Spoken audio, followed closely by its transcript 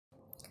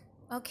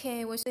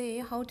Okay, we see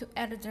how to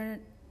add the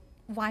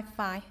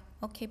Wi-Fi.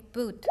 Okay,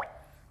 boot.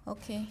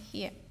 Okay,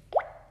 here.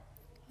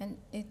 And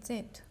it's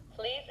it.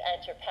 Please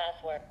enter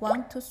password.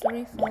 1, 2,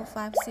 3, 4,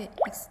 5, 6.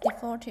 It's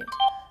defaulted.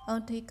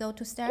 Okay, go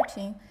to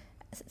setting.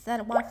 Set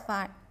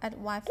Wi-Fi. Add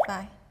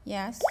Wi-Fi.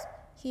 Yes.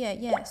 Here,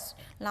 yes.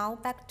 Now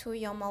back to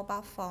your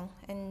mobile phone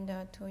and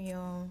to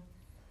your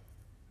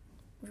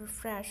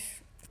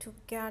refresh to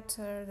get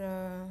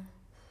the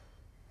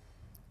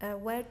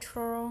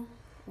virtual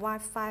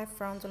Wi-Fi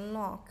from the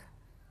log.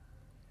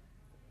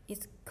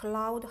 It's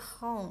cloud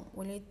home.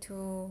 We need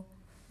to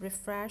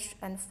refresh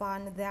and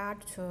find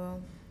that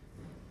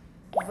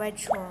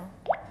virtual.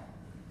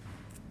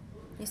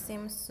 It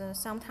seems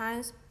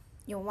sometimes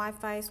your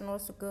Wi-Fi is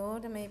not so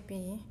good,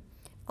 maybe.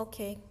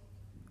 Okay,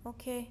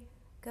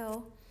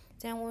 go.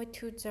 Then we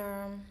to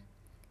the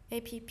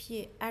app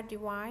add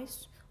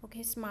device.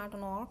 Okay, smart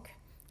lock.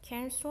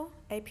 Cancel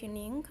AP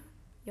link.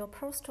 Your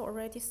post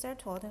already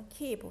settled.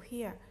 Keep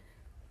here.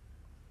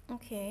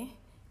 Okay.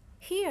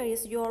 Here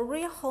is your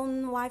real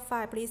home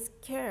Wi-Fi. Please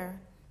care.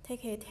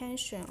 Take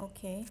attention.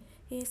 Okay.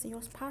 Here's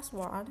your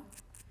password.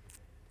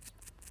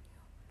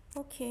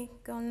 Okay.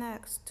 Go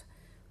next.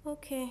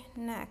 Okay.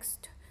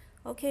 Next.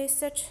 Okay.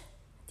 Search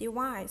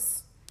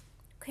device.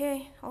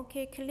 Okay.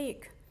 Okay.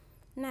 Click.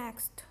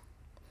 Next.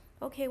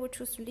 Okay. We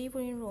choose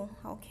living room.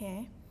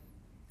 Okay.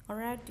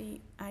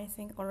 I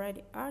think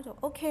already added.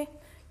 Okay.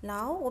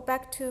 Now we're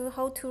back to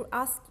how to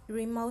ask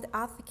remote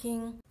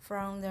asking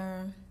from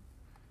the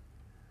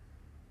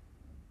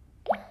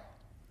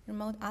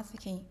remote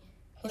asking.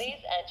 Please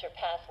enter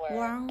password.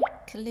 One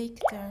click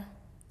there.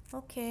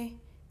 Okay,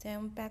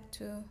 then back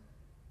to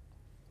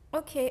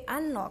okay,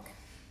 unlock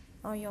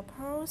on your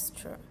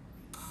posture.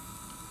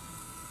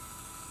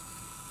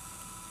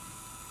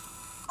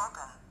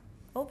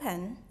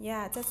 Open.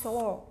 Yeah, that's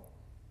all.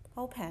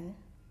 Open.